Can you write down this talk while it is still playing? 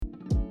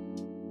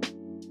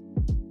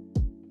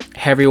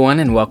Hey everyone,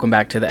 and welcome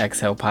back to the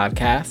Exhale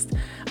Podcast.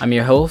 I'm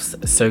your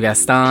host, Sir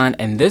Gaston,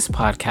 and this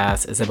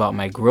podcast is about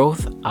my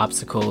growth,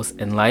 obstacles,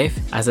 and life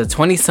as a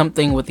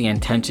 20-something with the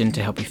intention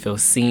to help you feel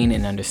seen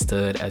and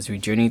understood as we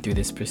journey through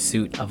this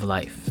pursuit of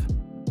life.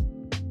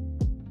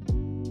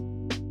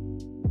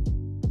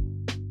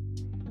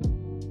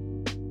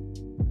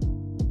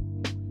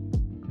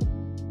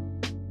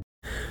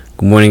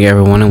 Good morning,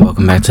 everyone, and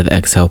welcome back to the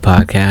Exhale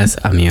Podcast.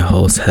 I'm your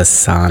host,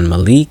 Hassan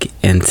Malik,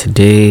 and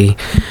today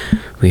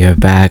we are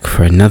back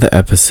for another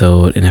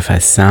episode. And if I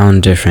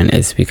sound different,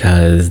 it's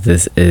because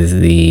this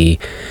is the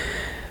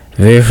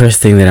very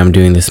first thing that I'm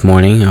doing this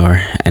morning,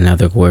 or in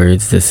other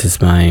words, this is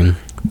my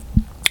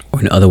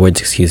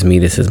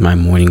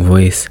morning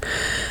voice.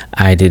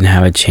 I didn't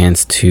have a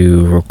chance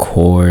to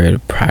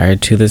record prior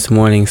to this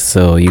morning,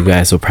 so you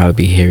guys will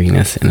probably be hearing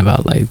this in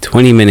about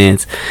 20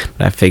 minutes,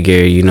 but I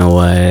figure, you know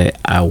what,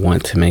 I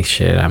want to make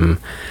sure that I'm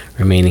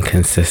remaining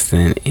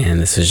consistent, and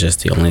this is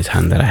just the only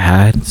time that I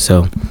had.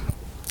 So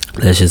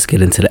let's just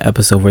get into the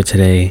episode for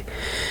today.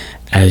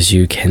 As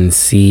you can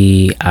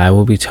see, I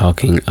will be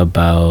talking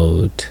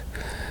about,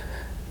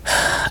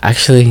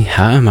 actually,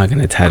 how am I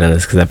going to title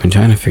this? Because I've been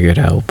trying to figure it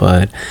out,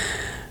 but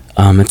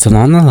it's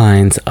along the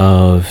lines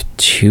of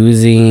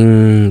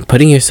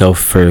putting yourself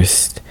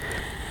first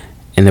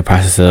in the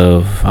process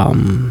of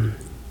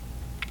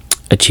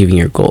achieving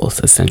your goals,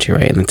 essentially,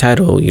 right? And the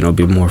title,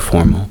 be more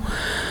formal.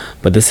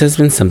 But this has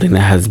been something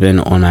that has been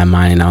on my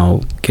mind, and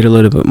I'll get a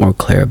little bit more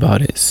clear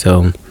about it.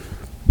 So,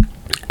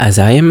 as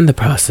I am in the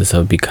process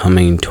of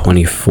becoming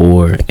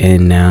 24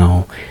 in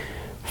now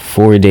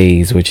 4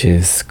 days, which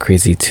is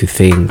crazy to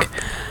think,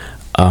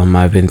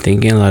 I've been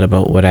thinking a lot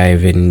about what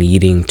I've been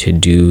needing to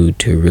do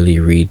to really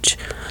reach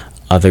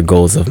other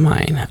goals of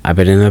mine. I've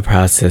been in the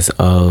process.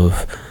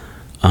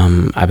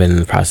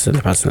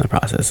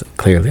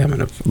 Clearly, I'm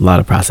in a lot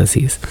of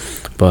processes,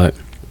 but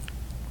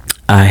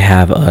I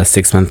have a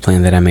 6-month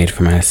plan that I made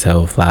for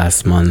myself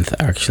last month,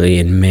 actually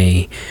in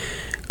May,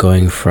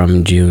 going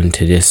from June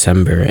to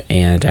December,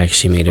 and I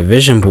actually made a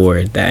vision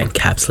board that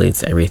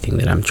encapsulates everything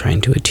that I'm trying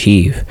to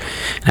achieve.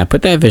 And I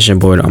put that vision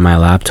board on my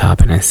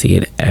laptop, and I see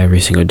it every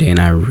single day, and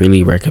I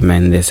really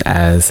recommend this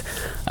as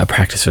a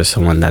practice for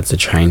someone that's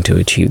trying to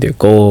achieve their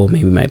goal.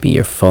 Maybe it might be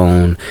your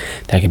phone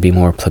that could be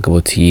more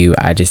applicable to you.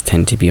 I just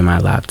tend to be on my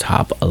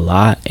laptop a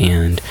lot,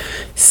 and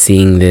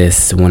seeing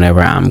this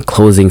whenever I'm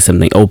closing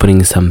something,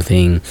 opening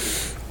something,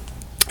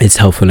 it's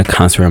helpful and a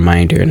constant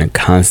reminder and a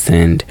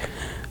constant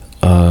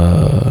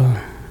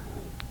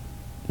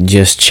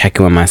just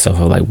checking with myself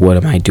of what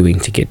am I doing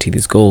to get to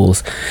these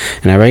goals.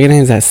 And I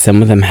recognize that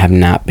some of them have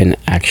not been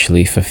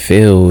actually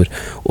fulfilled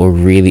or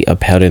really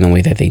upheld in the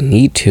way that they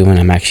need to, and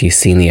I'm actually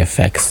seeing the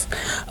effects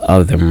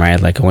of them, right?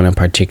 One in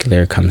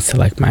particular comes to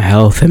my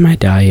health and my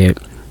diet.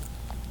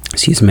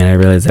 I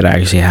realized that I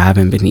actually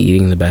haven't been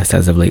eating the best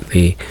as of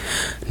lately,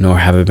 nor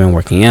have I been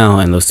working out,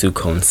 and those two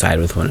coincide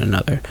with one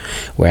another.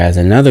 Whereas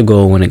another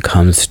goal, when it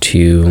comes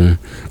to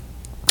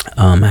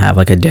I have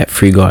a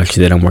debt-free goal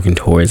actually that I'm working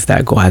towards.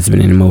 That goal has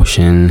been in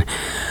motion,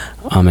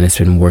 and it's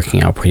been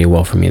working out pretty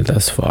well for me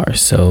thus far.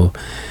 So,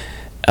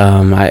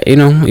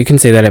 you can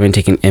say that I've been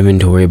taking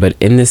inventory, but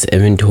in this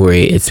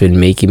inventory, it's been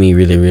making me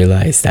really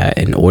realize that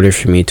in order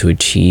for me to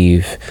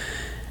achieve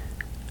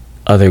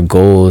other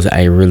goals,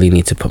 I really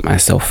need to put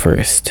myself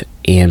first.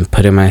 And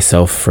putting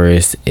myself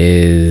first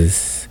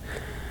is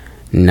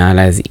not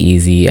as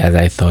easy as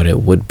I thought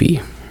it would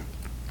be,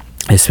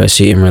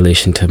 especially in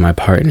relation to my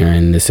partner.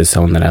 And this is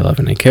someone that I love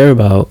and I care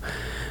about,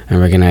 and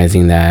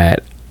recognizing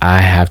that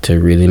I have to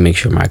really make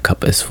sure my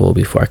cup is full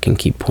before I can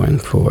keep pouring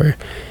for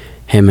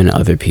him and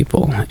other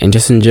people. And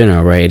just in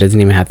general, right? It doesn't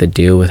even have to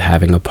deal with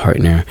having a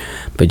partner,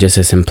 but just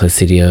the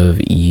simplicity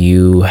of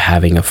you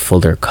having a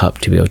fuller cup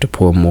to be able to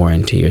pour more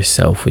into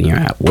yourself when you're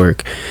at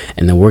work,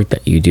 and the work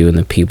that you do and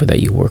the people that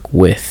you work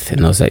with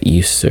and those that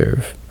you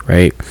serve,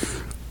 right?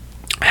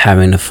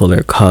 Having a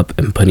fuller cup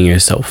and putting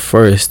yourself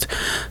first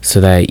so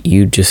that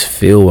you just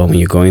feel well when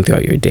you're going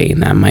throughout your day.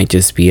 And that might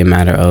just be a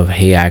matter of,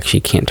 hey, I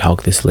actually can't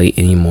talk this late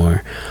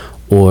anymore,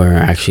 or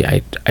actually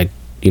I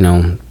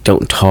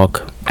don't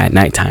talk at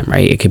nighttime,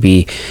 right? It could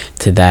be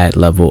to that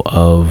level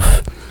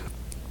of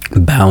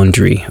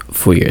boundary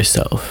for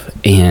yourself.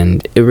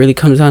 And it really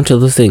comes down to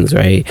those things,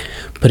 right?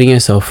 Putting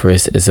yourself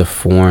first is a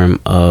form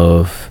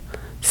of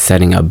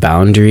setting a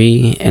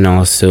boundary and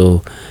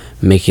also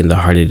making the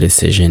harder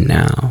decision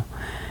now.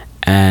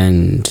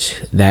 And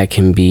that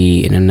can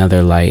be in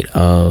another light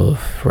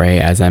of,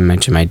 right, as I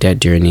mentioned, my debt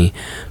journey.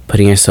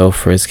 Putting yourself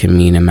first can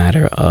mean a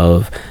matter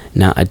of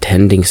not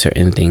attending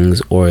certain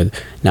things, or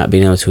not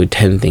being able to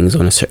attend things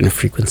on a certain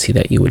frequency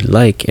that you would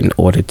like, in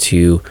order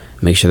to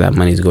make sure that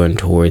money is going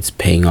towards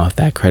paying off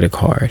that credit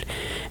card.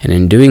 And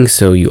in doing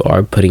so, you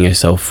are putting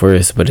yourself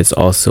first, but it's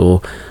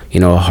also,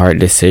 a hard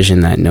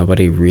decision that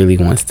nobody really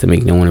wants to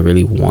make. No one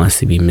really wants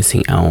to be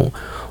missing out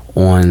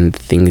on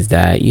things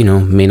that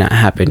may not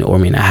happen, or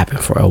may not happen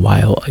for a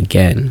while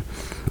again.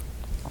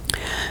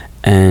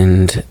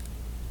 And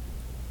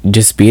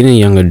just being a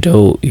young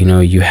adult,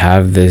 you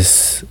have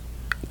this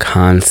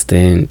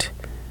constant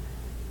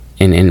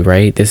And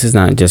right, this is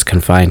not just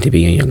confined to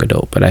being a young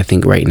adult, but I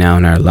think right now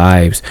in our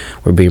lives,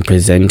 we're being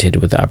presented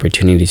with the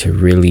opportunity to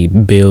really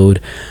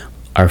build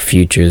our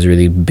futures,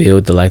 really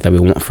build the life that we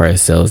want for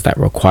ourselves, that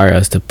require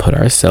us to put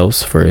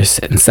ourselves first,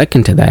 and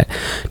second to that,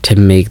 to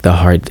make the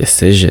hard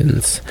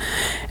decisions.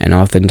 And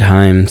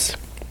oftentimes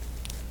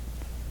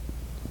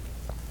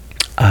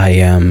I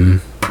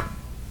am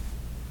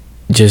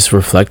just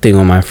reflecting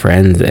on my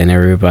friends and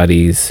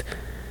everybody's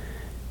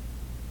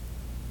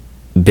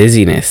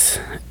busyness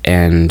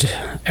and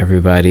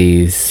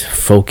everybody's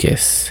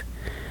focus,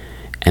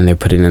 and they're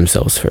putting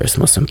themselves first,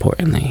 most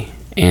importantly.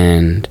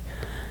 And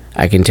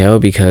I can tell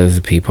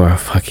because people are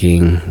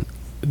fucking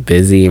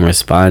busy and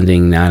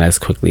responding not as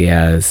quickly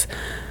as,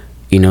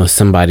 you know,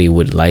 somebody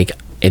would like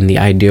in the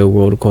ideal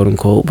world, quote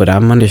unquote. But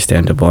I'm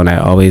understandable, and I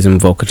always am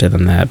vocal to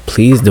them that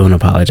please don't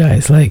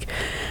apologize. Like,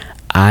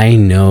 I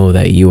know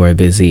that you are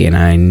busy, and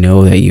I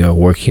know that you are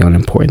working on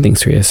important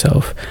things for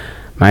yourself.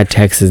 My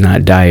text is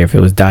not dire. If it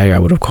was dire, I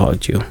would have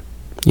called you,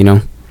 you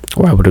know,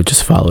 or I would have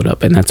just followed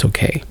up, and that's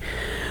okay.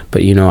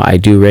 But, you know, I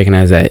do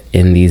recognize that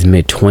in these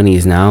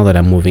mid-20s now that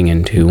I'm moving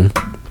into,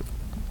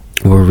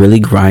 we're really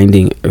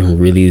grinding and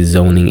really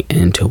zoning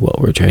into what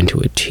we're trying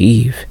to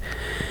achieve.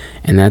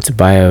 And that's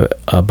by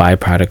a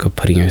byproduct of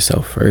putting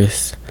yourself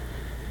first.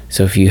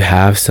 So if you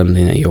have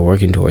something that you're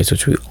working towards,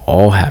 which we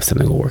all have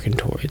something we're working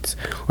towards,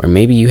 or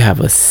maybe you have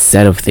a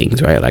set of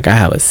things, right? Like I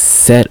have a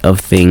set of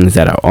things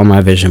that are on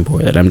my vision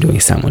board that I'm doing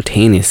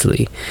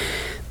simultaneously.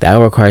 That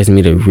requires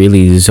me to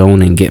really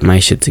zone and get my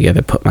shit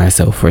together, put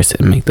myself first,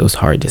 and make those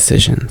hard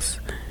decisions.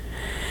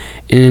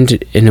 And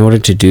in order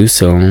to do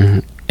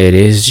so, it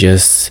is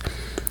just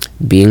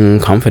being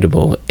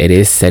comfortable. It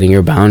is setting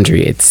your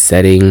boundary. It's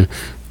setting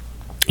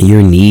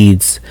your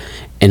needs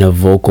in a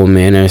vocal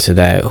manner so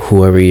that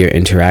whoever you're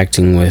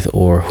interacting with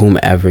or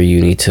whomever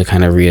you need to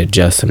kind of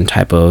readjust some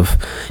type of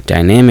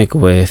dynamic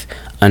with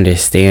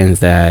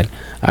understands that,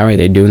 all right,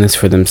 they're doing this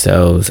for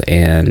themselves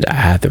and I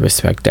have to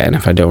respect that. And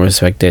if I don't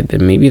respect it,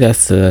 then maybe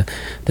that's the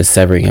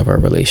severing of our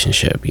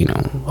relationship. You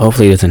know,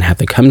 hopefully it doesn't have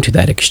to come to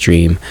that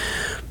extreme,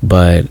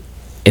 but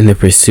in the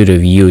pursuit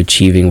of you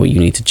achieving what you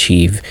need to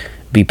achieve,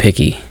 be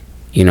picky.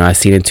 You know, I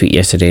seen a tweet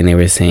yesterday and they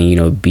were saying, you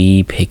know,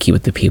 be picky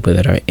with the people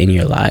that are in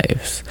your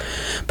lives.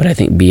 But I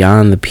think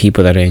beyond the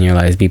people that are in your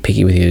lives, be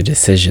picky with your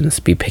decisions,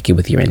 be picky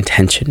with your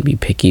intention, be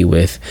picky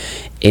with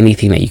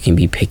anything that you can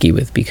be picky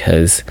with,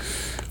 because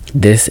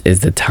this is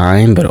the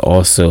time, but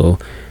also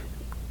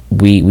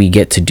we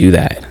get to do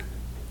that.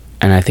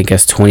 And I think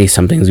as 20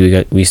 somethings,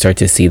 we start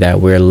to see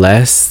that we're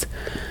less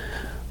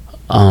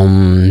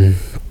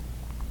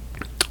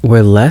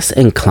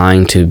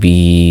inclined to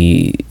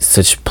be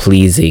such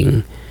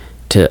pleasing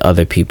to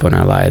other people in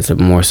our lives, but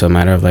more so a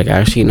matter of like,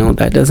 actually, no,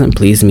 that doesn't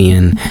please me,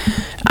 and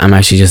I'm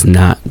actually just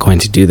not going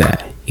to do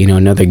that. You know,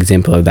 another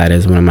example of that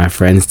is one of my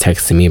friends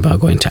texted me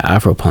about going to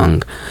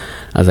Afropunk.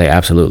 I was like,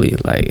 absolutely,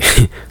 like,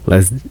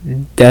 let's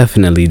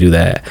definitely do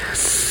that.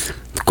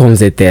 Com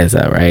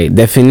certeza, right?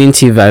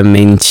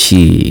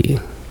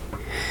 Definitivamente.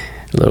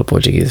 A little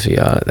Portuguese for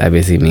y'all. That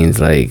basically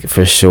means like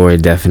for sure,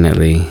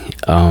 definitely,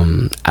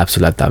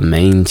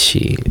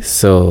 absolutamente.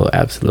 So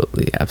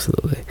absolutely.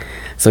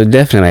 So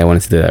definitely I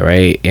wanted to do that,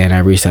 right? And I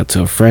reached out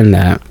to a friend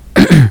that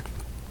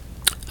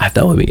I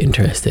thought would be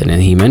interested,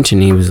 and he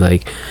mentioned, he was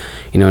like,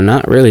 you know,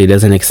 not really, it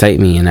doesn't excite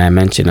me. And I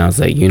mentioned, I was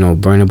like, you know,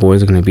 Burna Boy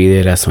is gonna be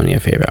there, that's one of your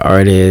favorite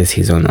artists,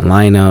 he's on the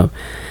lineup.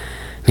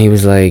 And he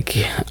was like,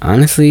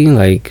 honestly,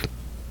 like,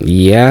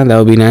 yeah, that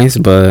would be nice,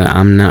 but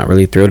I'm not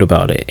really thrilled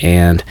about it,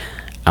 and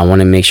I want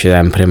to make sure that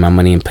I'm putting my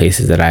money in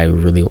places that I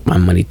really want my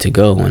money to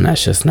go, and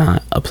that's just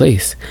not a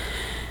place.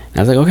 And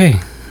I was like, okay.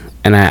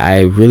 And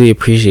I really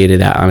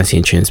appreciated that honesty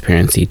and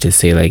transparency to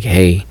say like,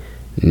 hey,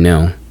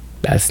 no,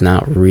 that's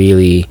not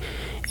really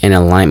in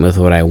alignment with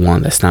what I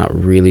want. That's not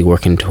really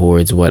working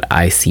towards what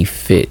I see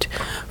fit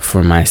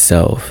for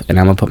myself. And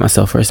I'm going to put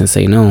myself first and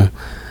say, no,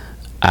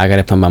 I got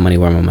to put my money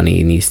where my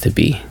money needs to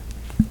be.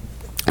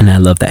 And I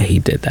love that he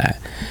did that.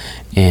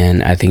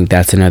 And I think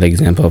that's another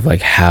example of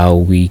like how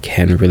we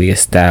can really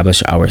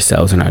establish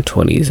ourselves in our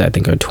 20s. I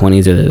think our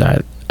 20s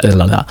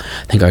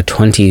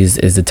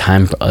is the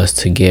time for us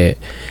to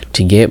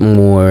get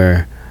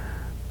more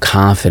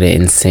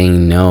confident in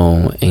saying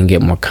no, and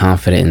get more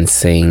confident in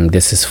saying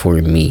this is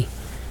for me,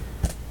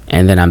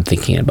 and then I'm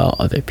thinking about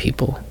other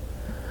people.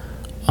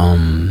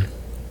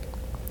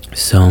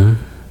 So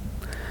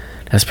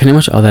that's pretty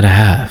much all that I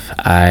have.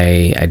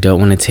 I don't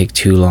want to take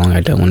too long.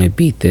 I don't want to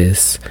beat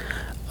this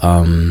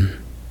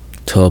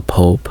to a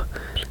pulp.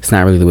 It's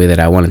not really the way that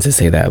I wanted to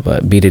say that,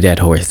 but beat a dead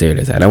horse. There it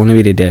is. I don't want to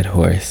beat a dead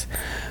horse,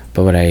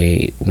 but what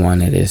I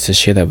wanted is to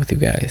share that with you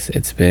guys.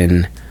 It's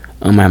been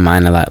on my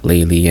mind a lot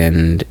lately,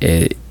 and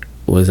it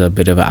was a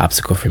bit of an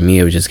obstacle for me.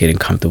 It was just getting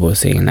comfortable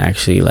saying,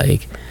 actually,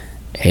 like,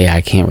 hey,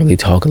 I can't really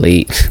talk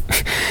late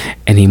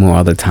anymore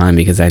all the time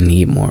because I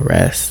need more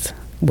rest.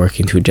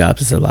 Working 2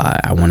 jobs is a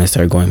lot. I want to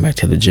start going back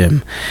to the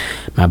gym.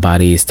 My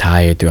body is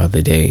tired throughout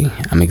the day.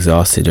 I'm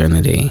exhausted during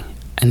the day.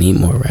 I need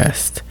more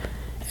rest.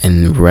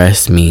 And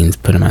rest means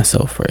putting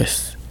myself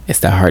first. It's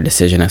that hard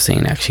decision of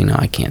saying, actually, no,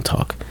 I can't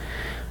talk.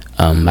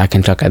 I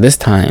can talk at this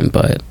time,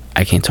 but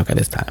I can't talk at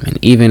this time. And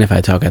even if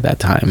I talk at that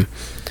time,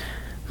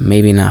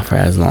 maybe not for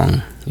as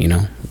long,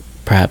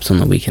 perhaps on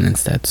the weekend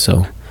instead.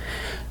 So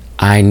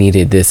I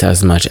needed this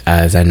as much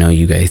as I know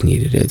you guys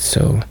needed it.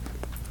 So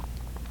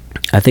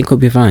I think we'll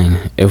be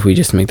fine if we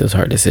just make those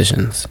hard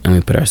decisions and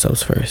we put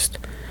ourselves first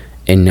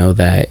and know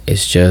that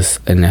it's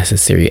just a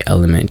necessary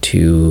element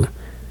to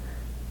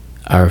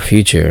our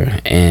future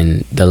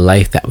and the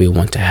life that we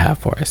want to have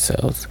for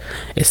ourselves.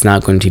 It's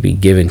not going to be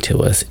given to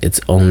us.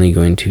 It's only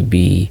going to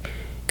be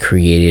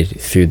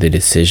created through the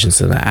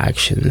decisions and the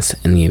actions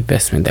and the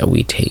investment that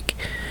we take.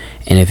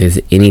 And if there's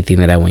anything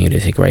that I want you to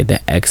take, right,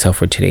 the exhale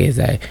for today is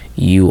that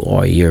you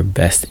are your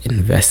best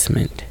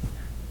investment.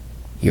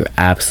 Your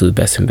absolute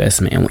best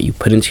investment. And what you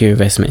put into your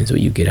investment is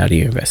what you get out of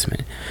your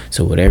investment.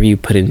 So whatever you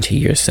put into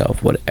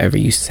yourself, whatever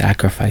you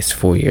sacrifice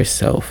for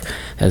yourself,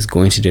 that's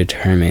going to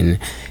determine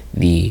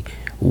the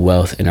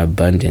wealth and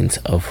abundance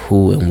of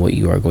who and what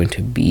you are going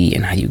to be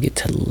and how you get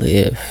to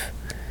live.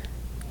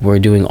 We're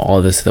doing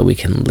all this so that we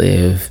can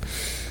live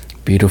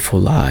beautiful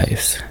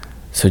lives.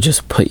 So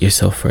just put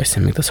yourself first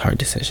and make those hard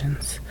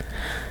decisions.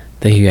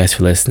 Thank you guys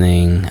for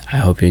listening. I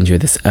hope you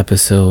enjoyed this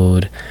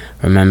episode.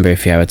 Remember,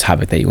 if you have a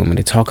topic that you want me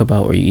to talk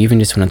about, or you even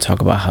just want to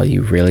talk about how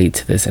you relate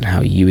to this and how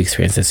you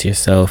experience this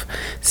yourself,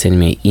 send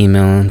me an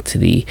email to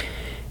the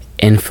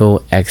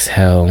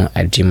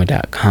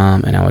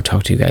infoexhale@gmail.com, and I will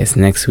talk to you guys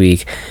next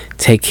week.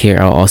 Take care.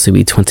 I'll also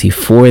be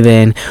 24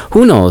 then.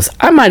 Who knows?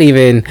 I might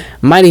even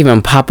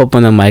pop up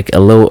on the mic a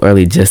little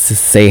early just to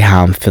say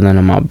how I'm feeling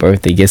on my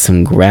birthday, get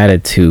some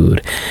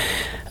gratitude.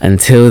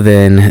 Until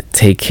then,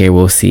 take care.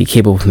 We'll see.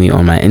 Keep up with me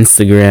on my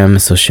Instagram,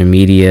 social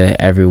media,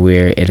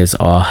 everywhere. It is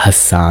all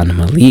Hassan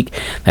Malik.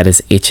 That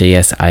is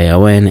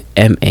HASION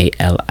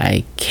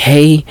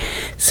MALIK.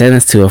 Send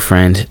this to a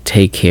friend.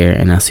 Take care,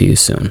 and I'll see you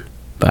soon.